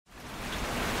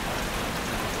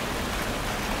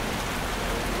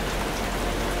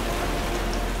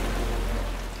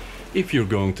If you're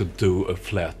going to do a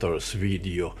flat earth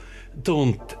video,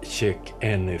 don't check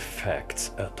any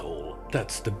facts at all.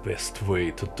 That's the best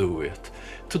way to do it.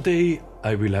 Today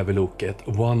I will have a look at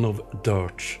one of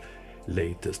DITRH's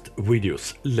latest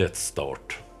videos. Let's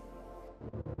start.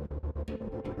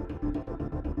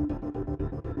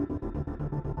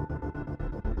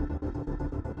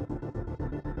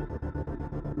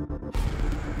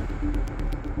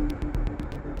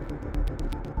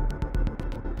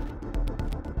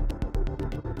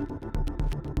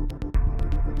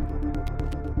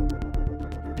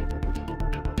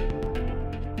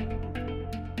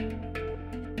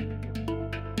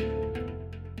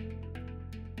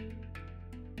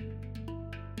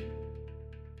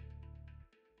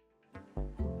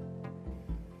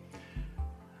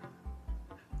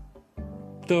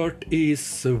 DITRH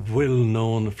is a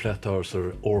well-known flat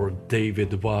earther, or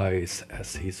David Wise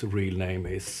as his real name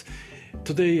is.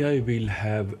 Today I will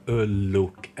have a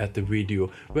look at the video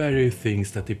where he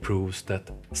thinks that he proves that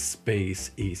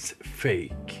space is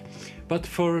fake. But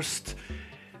first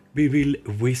we will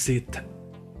visit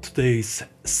today's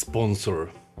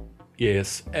sponsor.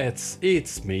 Yes,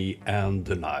 it's me and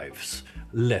the knives.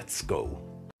 Let's go.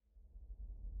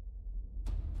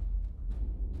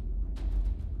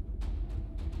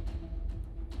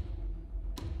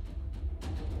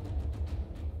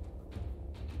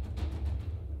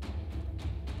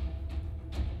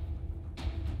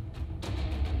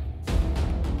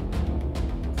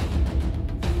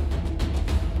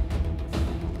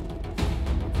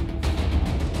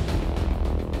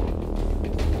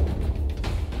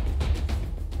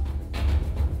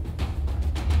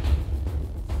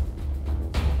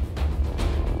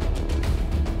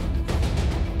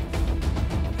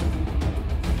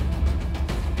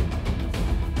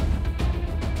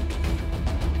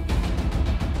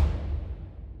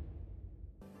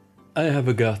 I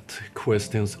have got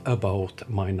questions about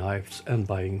my knives and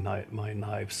buying my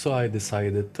knives, so I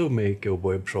decided to make a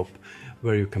web shop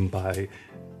where you can buy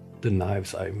the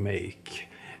knives I make.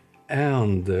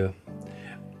 And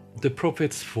the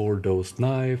profits for those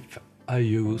knives I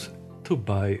use to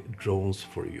buy drones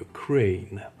for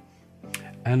Ukraine.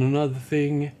 And another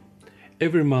thing,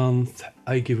 every month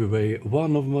I give away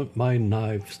one of my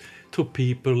knives to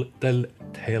people that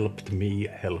helped me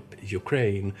help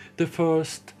Ukraine. The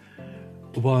first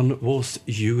one was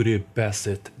Yuri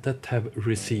Bassett that have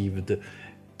received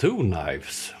 2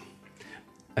 knives,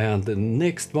 and the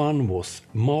next one was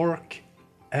Mark,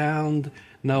 and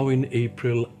now in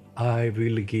April I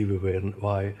will give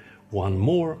away one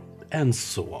more, and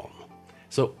so on.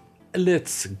 So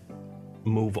let's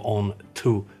move on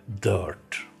to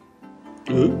DITRH.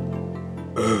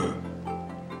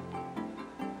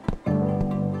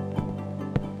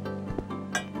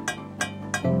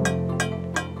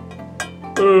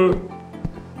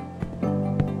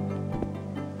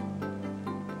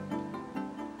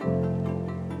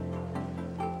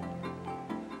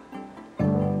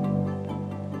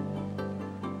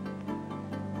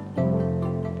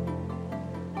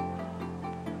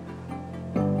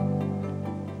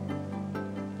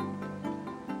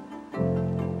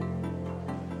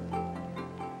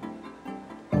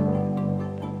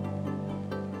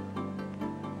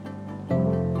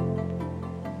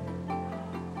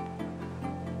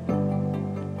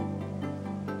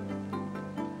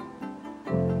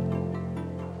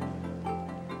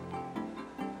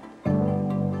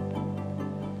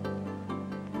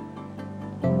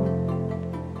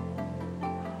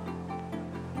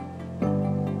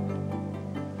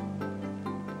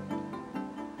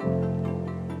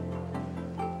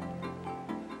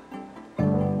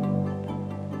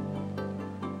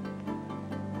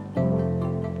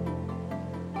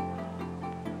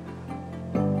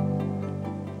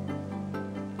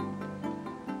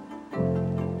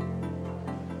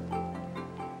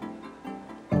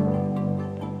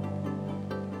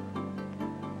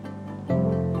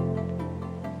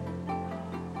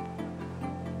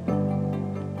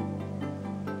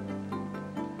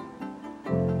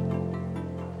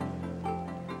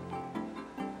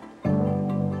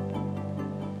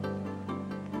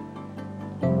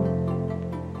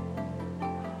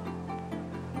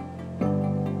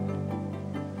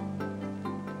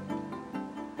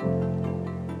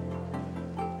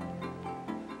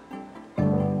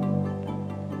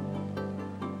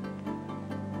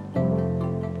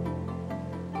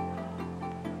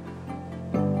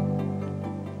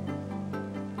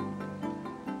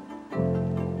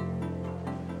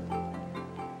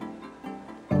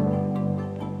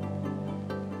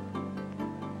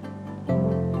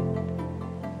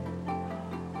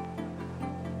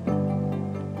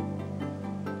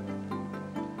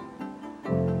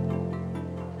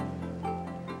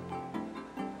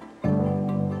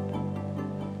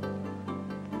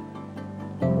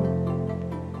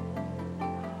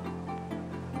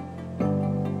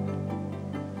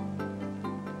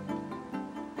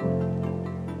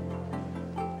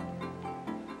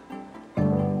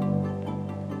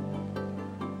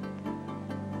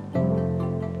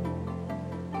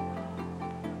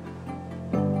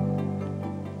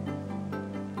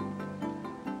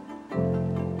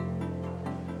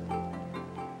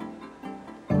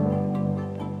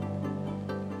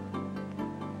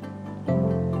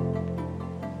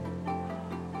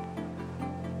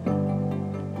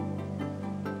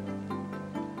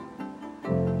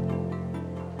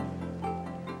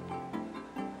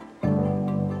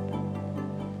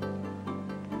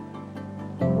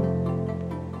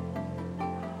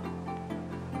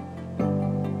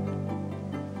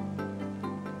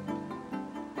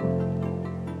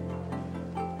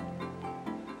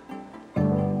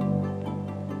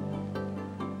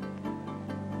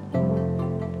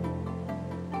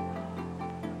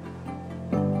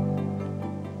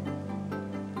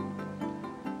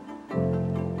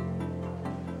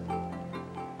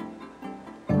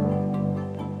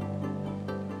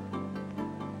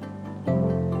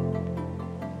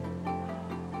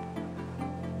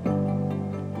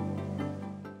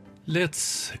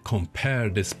 Let's compare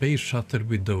the space shuttle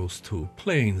with those two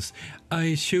planes.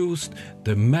 I chose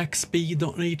the max speed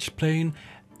on each plane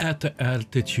at the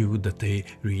altitude that they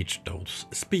reached those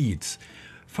speeds.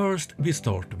 First we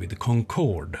start with the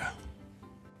Concorde.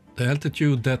 The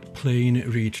altitude that plane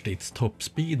reached its top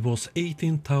speed was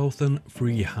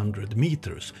 18,300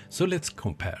 meters, so let's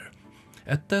compare.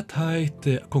 At that height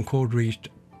the Concorde reached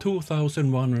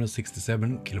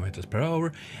 2,167 km per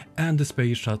hour and the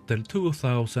space shuttle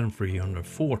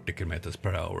 2,340 km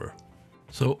per hour.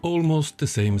 So almost the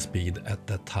same speed at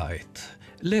that height.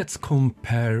 Let's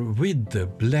compare with the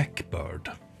Blackbird.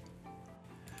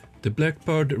 The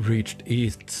Blackbird reached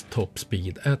its top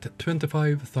speed at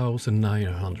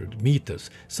 25,900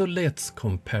 meters, so let's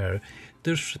compare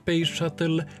the space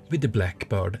shuttle with the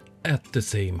Blackbird at the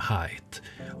same height.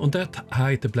 On that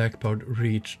height the Blackbird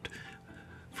reached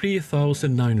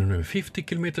 3,950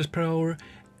 km per hour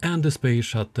and the space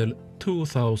shuttle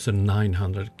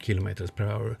 2,900 km per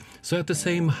hour. So at the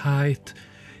same height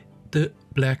the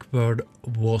Blackbird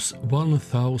was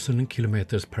 1,000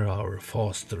 km per hour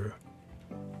faster.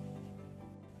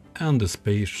 And the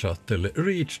space shuttle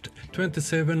reached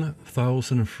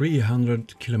 27,300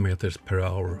 km per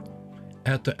hour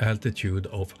at the altitude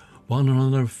of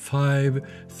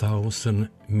 105,000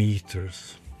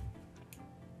 meters.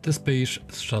 The space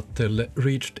shuttle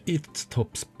reached its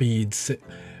top speeds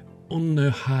on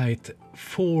a height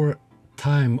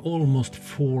almost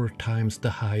four times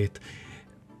the height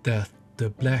that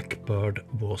the Blackbird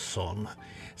was on.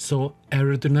 So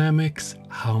aerodynamics,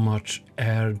 how much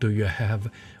air do you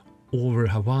have over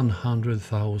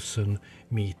 100,000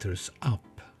 meters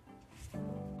up?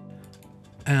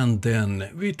 And then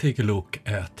we take a look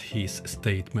at his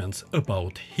statements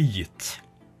about heat.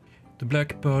 The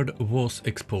Blackbird was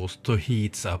exposed to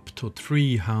heats up to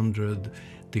 300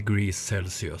 degrees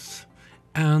Celsius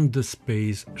and the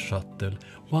space shuttle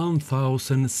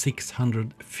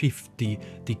 1,650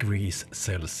 degrees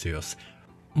Celsius,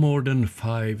 more than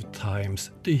 5 times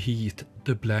the heat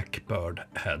the Blackbird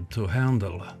had to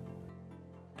handle.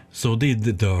 So did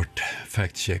the DITRH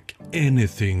fact check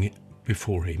anything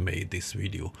before he made this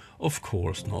video? Of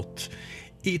course not.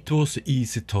 It was an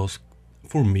easy task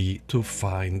for me to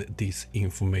find this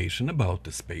information about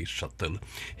the space shuttle.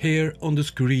 Here on the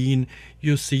screen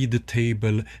you see the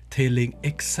table telling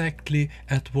exactly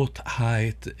at what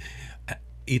height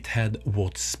it had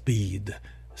what speed.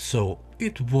 So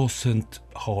it wasn't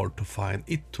hard to find.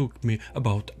 It took me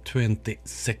about 20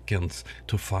 seconds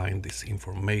to find this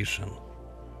information.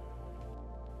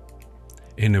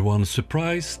 Anyone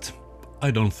surprised?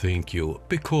 I don't think you,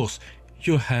 because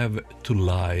you have to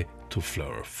lie to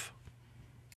Flurf.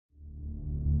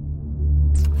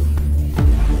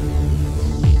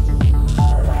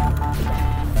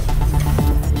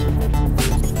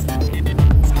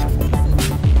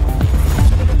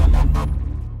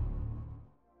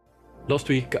 Last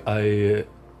week I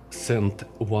sent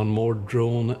one more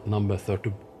drone, number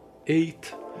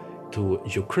 38, to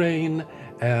Ukraine,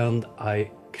 and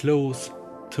I close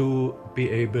to be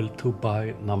able to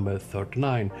buy number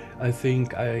 39. I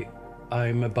think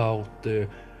I'm about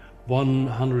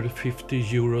 150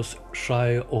 euros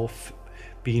shy of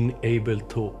being able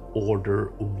to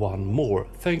order one more.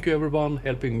 Thank you everyone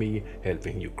helping me,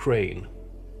 helping Ukraine.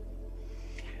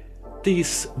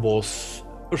 This was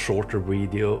a shorter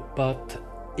video, but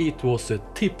it was a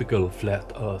typical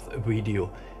flat earth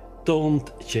video. Don't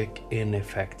check any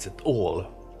facts at all.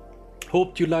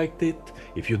 Hope you liked it.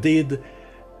 If you did,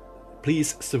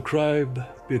 please subscribe,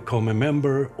 become a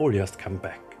member, or just come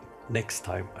back next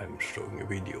time I'm showing a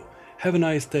video. Have a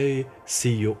nice day.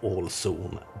 See you all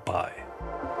soon. Bye.